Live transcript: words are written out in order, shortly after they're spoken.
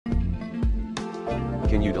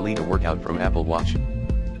can you delete a workout from Apple Watch?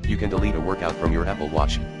 You can delete a workout from your Apple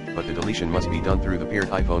Watch, but the deletion must be done through the paired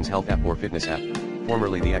iPhone's Health app or Fitness app,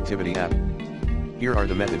 formerly the Activity app. Here are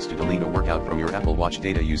the methods to delete a workout from your Apple Watch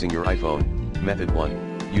data using your iPhone. Method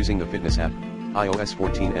 1. Using the Fitness app, iOS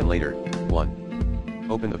 14 and later. 1.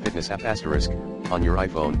 Open the Fitness app asterisk. On your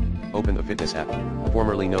iPhone, open the Fitness app,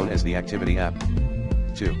 formerly known as the Activity app.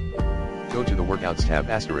 2. Go to the Workouts tab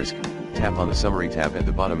asterisk, tap on the Summary tab at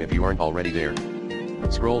the bottom if you aren't already there.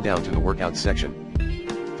 Scroll down to the Workouts section.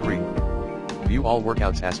 3. View all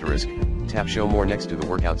workouts asterisk, tap Show More next to the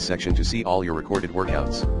Workouts section to see all your recorded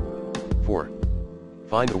workouts. 4.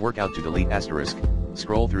 Find the workout to delete asterisk,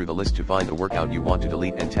 scroll through the list to find the workout you want to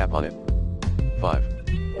delete and tap on it.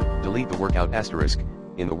 5. Delete the workout asterisk,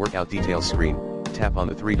 in the workout details screen, tap on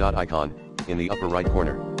the three-dot icon, in the upper right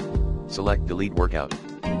corner. Select Delete Workout.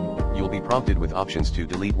 You'll be prompted with options to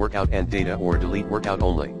delete workout and data or delete workout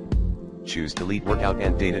only. Choose Delete Workout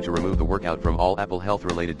and Data to remove the workout from all Apple Health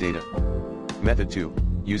related data. Method 2,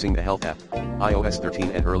 using the Health app, iOS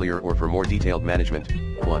 13 and earlier or for more detailed management.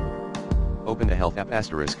 1. Open the Health app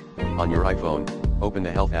asterisk, on your iPhone, open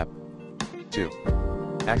the Health app. 2.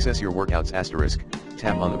 Access your workouts asterisk,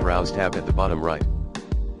 tap on the Browse tab at the bottom right.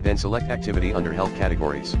 Then select Activity under Health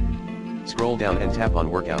categories. Scroll down and tap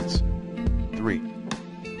on Workouts. 3.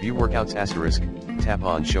 View Workouts asterisk, tap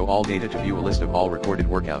on Show All Data to view a list of all recorded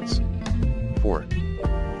workouts. 4.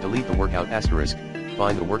 Delete the workout asterisk,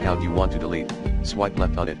 find the workout you want to delete, swipe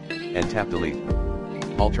left on it, and tap Delete.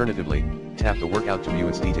 Alternatively, tap the workout to view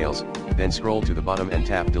its details, then scroll to the bottom and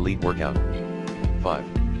tap Delete Workout. 5.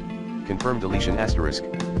 Confirm deletion asterisk,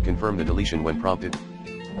 confirm the deletion when prompted.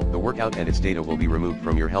 The workout and its data will be removed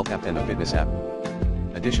from your Health app and the Fitness app.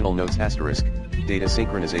 Additional notes asterisk, data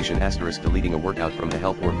synchronization asterisk, deleting a workout from the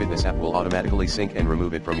Health or Fitness app will automatically sync and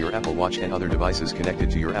remove it from your Apple Watch and other devices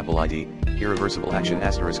connected to your Apple ID. Irreversible action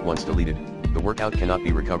asterisk, once deleted, the workout cannot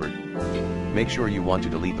be recovered. Make sure you want to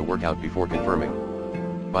delete the workout before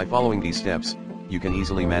confirming. By following these steps, you can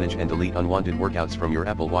easily manage and delete unwanted workouts from your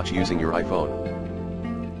Apple Watch using your iPhone.